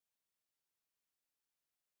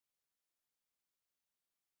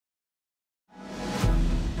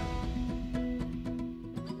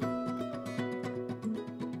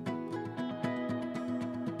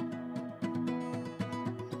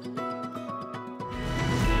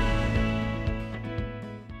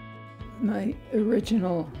My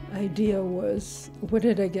original idea was, what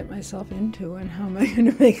did I get myself into and how am I going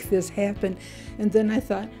to make this happen? And then I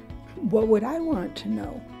thought, what would I want to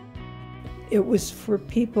know? It was for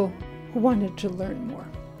people who wanted to learn more.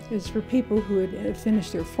 It was for people who had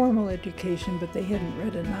finished their formal education, but they hadn't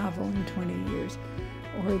read a novel in 20 years,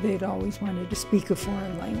 or they'd always wanted to speak a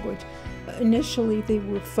foreign language. Initially, they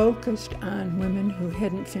were focused on women who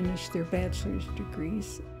hadn't finished their bachelor's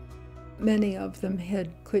degrees. Many of them had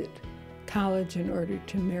quit college in order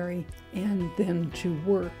to marry and then to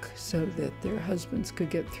work so that their husbands could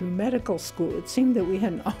get through medical school. It seemed that we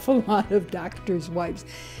had an awful lot of doctors' wives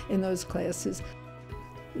in those classes.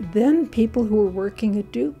 Then people who were working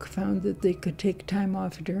at Duke found that they could take time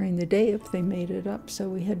off during the day if they made it up, so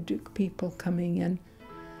we had Duke people coming in.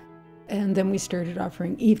 And then we started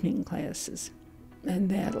offering evening classes, and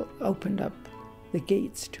that opened up the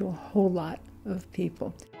gates to a whole lot of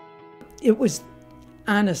people. It was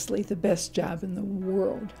honestly the best job in the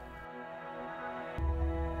world.